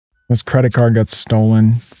His credit card got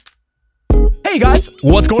stolen. Hey guys,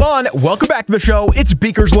 what's going on? Welcome back to the show. It's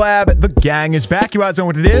Beaker's Lab. The gang is back. You guys know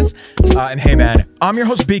what it is. And hey man, I'm your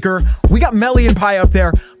host Beaker. We got Melly and Pi up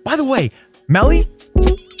there. By the way, Melly,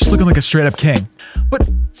 just looking like a straight up king. But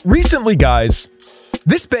recently guys,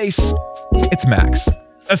 this base, it's max.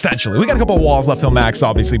 Essentially, we got a couple of walls left till max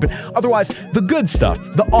obviously, but otherwise the good stuff,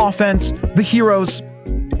 the offense, the heroes,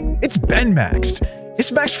 it's been maxed. It's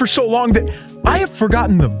maxed for so long that I have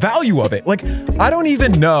forgotten the value of it. Like, I don't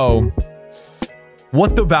even know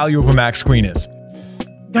what the value of a max queen is.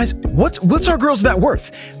 Guys, what's our girl's net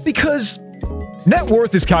worth? Because net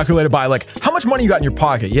worth is calculated by like how much money you got in your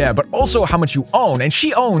pocket, yeah, but also how much you own. And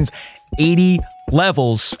she owns 80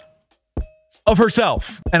 levels of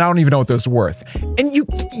herself. And I don't even know what those are worth. And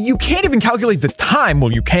you can't even calculate the time.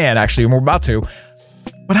 Well, you can actually, and we're about to.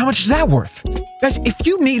 But how much is that worth? Guys, if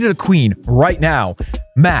you needed a queen right now,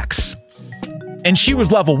 max, and she was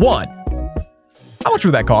level 1, how much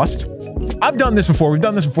would that cost? I've done this before. We've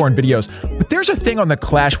done this before in videos, but there's a thing on the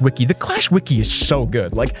Clash Wiki. The Clash Wiki is so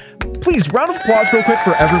good. Like, please, round of applause real quick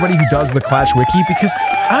for everybody who does the Clash Wiki, because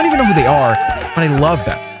I don't even know who they are, but I love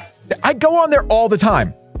them. I go on there all the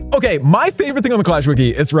time. Okay, my favorite thing on the Clash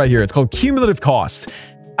Wiki is right here. It's called cumulative cost.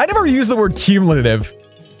 I never use the word cumulative.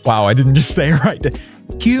 Wow, I didn't just say it right.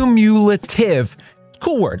 Cumulative.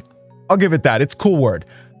 Cool word. I'll give it that. It's a cool word.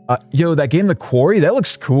 Yo, that game, The Quarry, that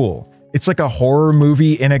looks cool. It's like a horror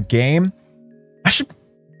movie in a game. I should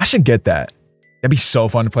get that. That'd be so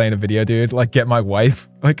fun to play in a video, dude. Like, get my wife.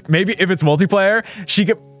 Like, maybe if it's multiplayer, she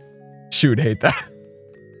could... She would hate that.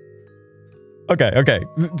 Okay.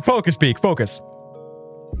 Focus, Peak. Focus.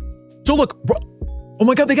 So look, bro, oh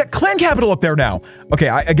my god, they got clan capital up there now. Okay,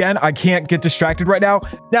 I can't get distracted right now.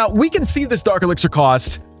 Now, we can see this Dark Elixir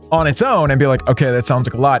cost on its own and be like, okay, that sounds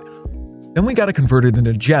like a lot. Then we got to convert it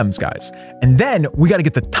into gems, guys. And then we got to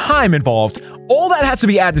get the time involved. All that has to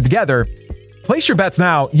be added together. Place your bets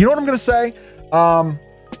now. You know what I'm going to say?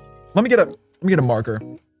 Let me get a marker.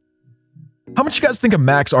 How much you guys think a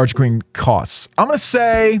max Arch Queen costs? I'm going to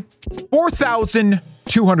say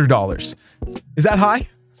 $4,200. Is that high?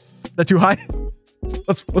 Is that too high?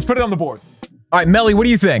 Let's put it on the board. All right, Melly, what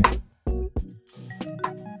do you think?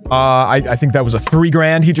 I think that was a 3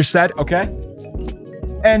 grand he just said. Okay.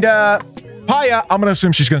 And Paya, I'm gonna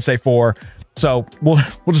assume she's gonna say 4. So we'll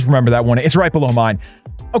just remember that one. It's right below mine.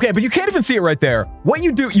 Okay, but you can't even see it right there. What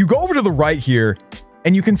you do, you go over to the right here,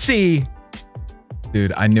 and you can see,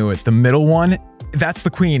 dude, I knew it. The middle one, that's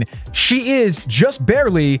the queen. She is just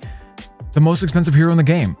barely the most expensive hero in the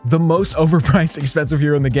game. The most overpriced expensive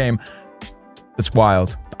hero in the game. It's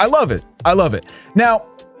wild. I love it. I love it. Now,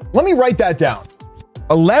 let me write that down.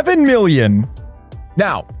 11 million.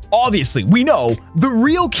 Now, obviously, we know the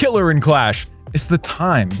real killer in Clash is the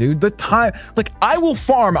time, dude. The time. Like, I will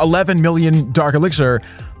farm 11 million Dark Elixir,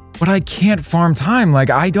 but I can't farm time. Like,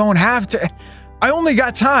 I don't have to. I only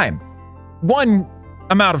got time. One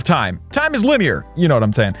amount of time. Time is linear. You know what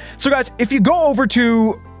I'm saying? So, guys, if you go over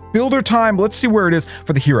to builder time, let's see where it is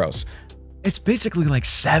for the heroes. It's basically like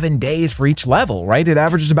 7 days for each level, right? It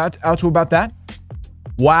averages out to about that.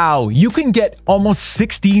 Wow, you can get almost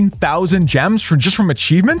 16,000 gems just from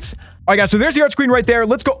achievements. All right, guys, so there's the Arch Queen right there.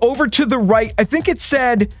 Let's go over to the right. I think it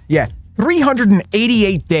said, yeah,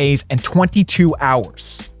 388 days and 22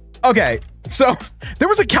 hours. Okay, so there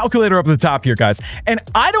was a calculator up at the top here, guys. And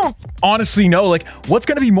I don't honestly know, like, what's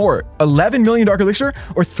going to be more, 11 million Dark Elixir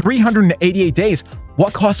or 388 days?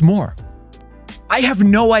 What costs more? I have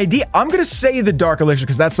no idea. I'm going to say the Dark Elixir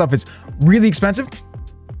because that stuff is really expensive.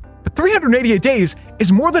 But 388 days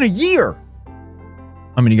is more than a year.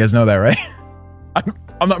 I mean, you guys know that, right?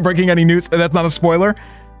 I'm not breaking any news. That's not a spoiler.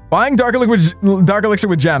 Buying Dark Elixir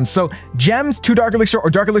with gems. So gems to Dark Elixir or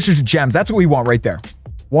Dark Elixir to gems. That's what we want right there.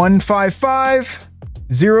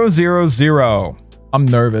 155,000. I'm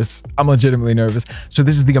nervous. I'm legitimately nervous. So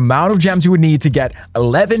this is the amount of gems you would need to get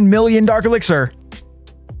 11 million Dark Elixir.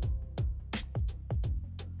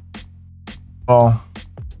 Oh,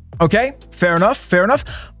 okay. Fair enough. Fair enough.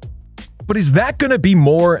 But is that going to be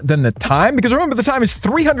more than the time? Because remember, the time is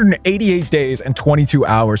 388 days and 22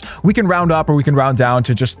 hours. We can round up or we can round down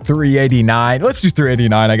to just 389. Let's do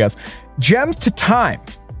 389, I guess. Gems to time.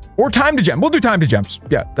 Or time to gem. We'll do time to gems.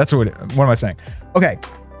 Yeah, that's what am I saying? Okay.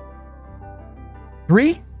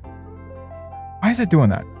 3? Why is it doing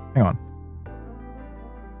that? Hang on.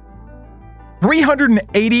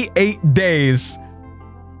 388 days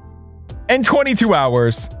and 22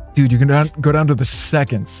 hours. Dude, you can go down to the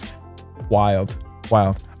seconds. Wild.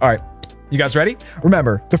 All right. You guys ready?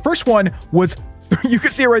 Remember, the first one was, you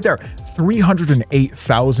can see it right there,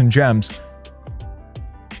 308,000 gems.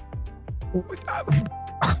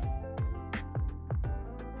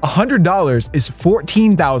 $100 is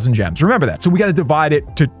 14,000 gems. Remember that. So we got to divide it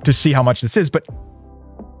to see how much this is. But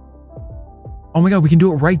oh my God, we can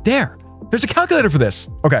do it right there. There's a calculator for this.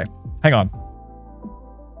 Okay, hang on.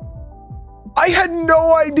 I had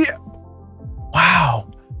no idea. Wow.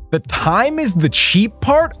 The time is the cheap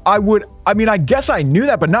part. I mean, I guess I knew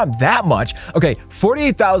that, but not that much. Okay,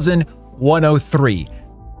 48,103.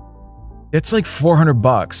 It's like 400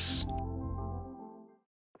 bucks.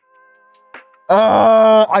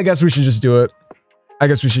 I guess we should just do it. I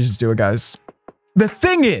guess we should just do it, guys. The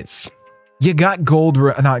thing is, you got not gold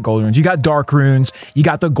runes, you got dark runes, you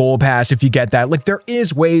got the gold pass if you get that. Like, there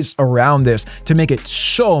is ways around this to make it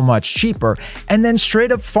so much cheaper, and then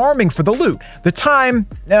straight up farming for the loot. The time,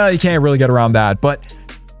 you can't really get around that, but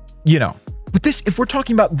you know. But this, if we're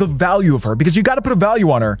talking about the value of her, because you got to put a value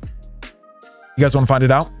on her. You guys want to find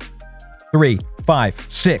it out? 3, 5,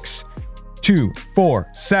 6, 2, 4,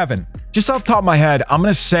 7. Just off the top of my head, I'm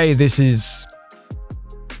going to say this is,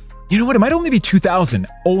 you know what? It might only be 2,000.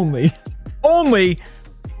 Only.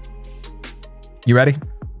 You ready?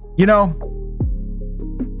 You know,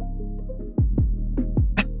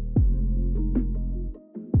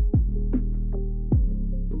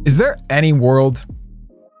 is there any world,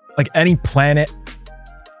 like any planet,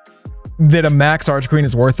 that a max Arch Queen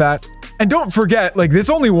is worth that? And don't forget, like, this is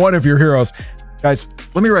only one of your heroes. Guys,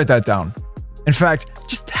 let me write that down. In fact,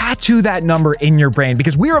 just tattoo that number in your brain,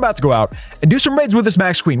 because we are about to go out and do some raids with this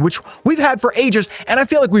Max Queen, which we've had for ages, and I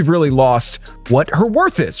feel like we've really lost what her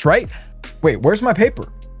worth is, right? Wait, where's my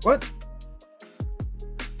paper? What?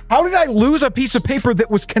 How did I lose a piece of paper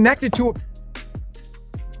that was connected to a...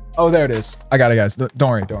 Oh, there it is. I got it, guys.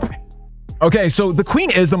 Don't worry. Okay, so the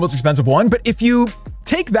Queen is the most expensive one, but if you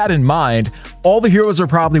take that in mind, all the heroes are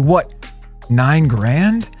probably, what, 9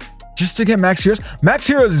 grand? Just to get Max Heroes? Max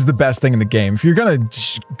Heroes is the best thing in the game. If you're gonna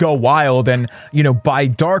go wild and, you know, buy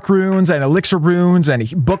Dark Runes and Elixir Runes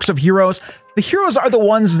and Books of Heroes, the heroes are the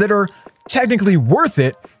ones that are technically worth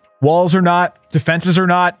it. Walls are not, defenses are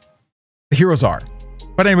not, the heroes are.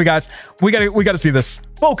 But anyway, guys, we gotta see this.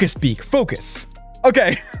 Focus, Beak, focus.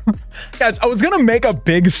 Okay, guys, I was gonna make a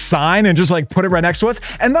big sign and just like put it right next to us,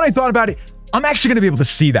 and then I thought about it. I'm actually gonna be able to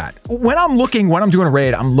see that. When I'm doing a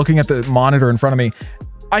raid, I'm looking at the monitor in front of me.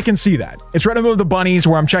 I can see that. It's right above the bunnies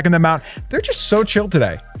where I'm checking them out. They're just so chill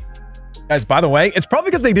today. Guys, by the way, it's probably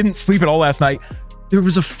because they didn't sleep at all last night. There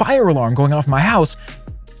was a fire alarm going off in my house.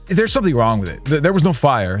 There's something wrong with it. There was no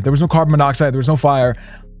fire. There was no carbon monoxide. There was no fire.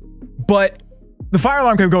 But the fire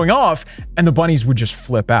alarm kept going off and the bunnies would just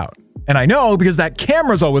flip out. And I know because that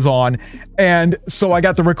camera's always on. And so I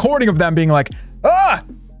got the recording of them being like, ah!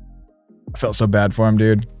 I felt so bad for them,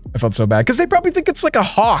 dude. I felt so bad because they probably think it's like a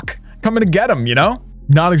hawk coming to get them, you know?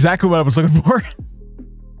 Not exactly what I was looking for.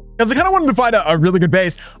 Because I kind of wanted to find a really good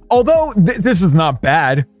base. Although this is not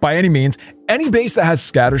bad by any means. Any base that has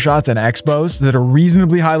scatter shots and expos that are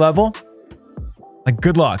reasonably high level, like,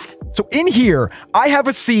 good luck. So in here, I have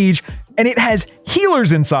a siege and it has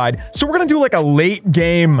healers inside. So we're going to do like a late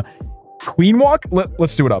game queen walk.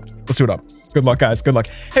 Let's do it up. Let's do it up. Good luck, guys. Good luck.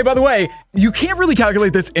 Hey, by the way, you can't really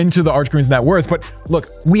calculate this into the Arch Queen's net worth, but look,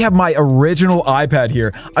 we have my original iPad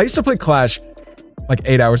here. I used to play Clash like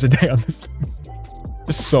 8 hours a day on this thing.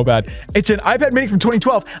 It's so bad. It's an iPad mini from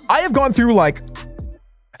 2012. I have gone through like,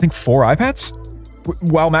 I think 4 iPads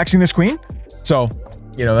while maxing this queen. So,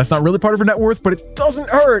 you know, that's not really part of her net worth, but it doesn't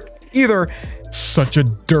hurt either. Such a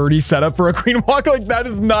dirty setup for a queen walk. Like, that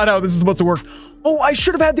is not how this is supposed to work. Oh, I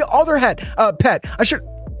should have had the other pet. I should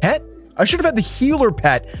have had the healer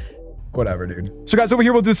pet. Whatever, dude. So guys, over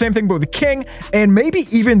here, we'll do the same thing, but with the king and maybe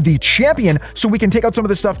even the champion so we can take out some of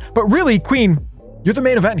this stuff. But really, queen, you're the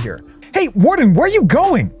main event here. Hey, Warden, where are you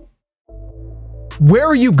going? Where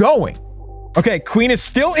are you going? Okay, queen is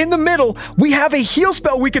still in the middle. We have a heal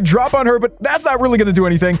spell we could drop on her, but that's not really going to do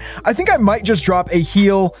anything. I think I might just drop a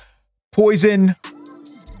heal, poison.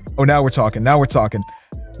 Oh, now we're talking. Now we're talking.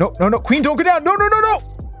 No, no, no. Queen, don't go down. No, no, no, no.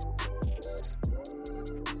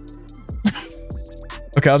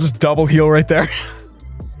 Okay, I'll just double heal right there.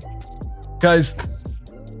 Guys,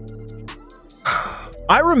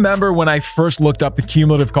 I remember when I first looked up the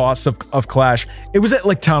cumulative costs of Clash, it was at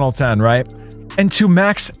like Town Hall 10, right? And to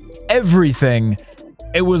max everything,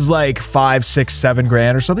 it was like 5, 6, 7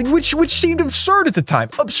 grand or something, which seemed absurd at the time.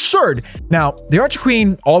 Absurd. Now, the Archer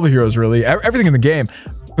Queen, all the heroes really, everything in the game,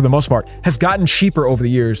 for the most part, has gotten cheaper over the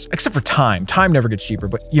years, except for time. Time never gets cheaper,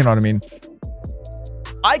 but you know what I mean?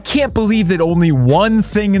 I can't believe that only one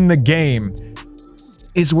thing in the game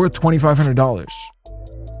is worth $2,500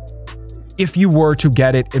 if you were to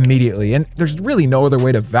get it immediately. And there's really no other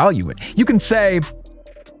way to value it. You can say,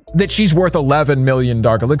 that she's worth 11 million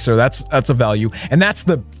dark elixir. That's a value. And that's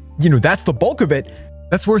the, that's the bulk of it.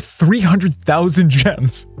 That's worth 300,000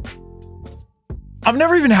 gems. I've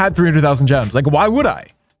never even had 300,000 gems. Like, why would I?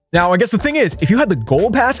 Now, I guess the thing is, if you had the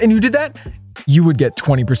gold pass and you did that, you would get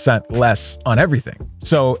 20% less on everything.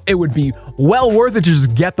 So it would be well worth it to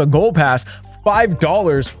just get the gold pass.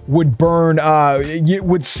 $5 would burn, it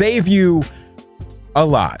would save you a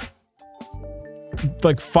lot.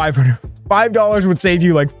 Like $5 would save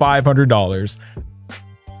you like $500.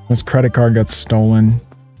 This credit card got stolen.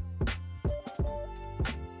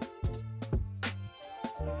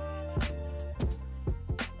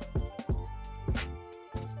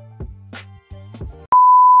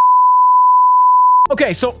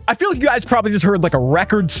 Okay, so I feel like you guys probably just heard like a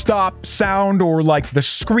record stop sound or like the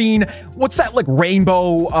screen. What's that like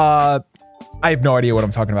rainbow? I have no idea what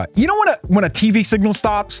I'm talking about. You know when a TV signal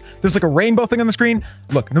stops, there's like a rainbow thing on the screen?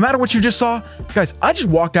 Look, no matter what you just saw, guys, I just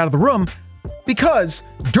walked out of the room because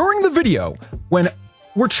during the video, when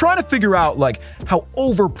we're trying to figure out like how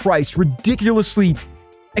overpriced, ridiculously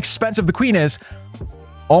expensive the queen is,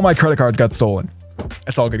 all my credit cards got stolen.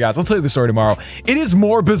 That's all good, guys. I'll tell you the story tomorrow. It is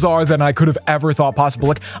more bizarre than I could have ever thought possible.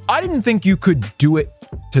 Like, I didn't think you could do it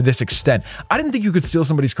to this extent. I didn't think you could steal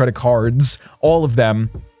somebody's credit cards, all of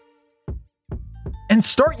them, and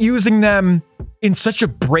start using them in such a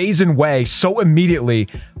brazen way so immediately.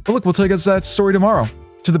 But look, we'll tell you guys that story tomorrow,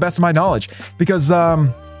 to the best of my knowledge. Because,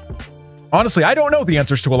 honestly, I don't know the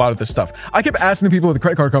answers to a lot of this stuff. I kept asking the people at the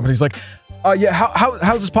credit card companies, like, yeah,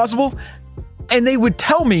 how's this possible? And they would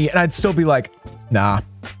tell me, and I'd still be like, nah,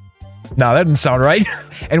 that doesn't sound right.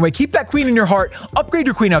 Anyway, keep that queen in your heart. Upgrade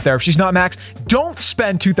your queen out there if she's not max. Don't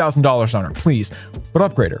spend $2,000 on her, please. But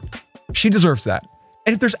upgrade her. She deserves that.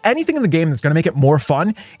 And if there's anything in the game that's going to make it more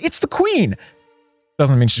fun, it's the queen.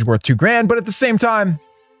 Doesn't mean she's worth $2,000, but at the same time,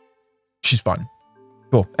 she's fun.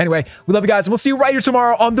 Cool. Anyway, we love you guys, and we'll see you right here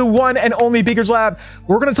tomorrow on the one and only Beaker's Lab.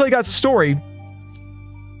 We're going to tell you guys a story.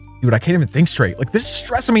 Dude, I can't even think straight. Like, this is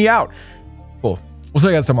stressing me out. Cool. We'll see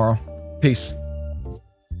you guys tomorrow. Peace.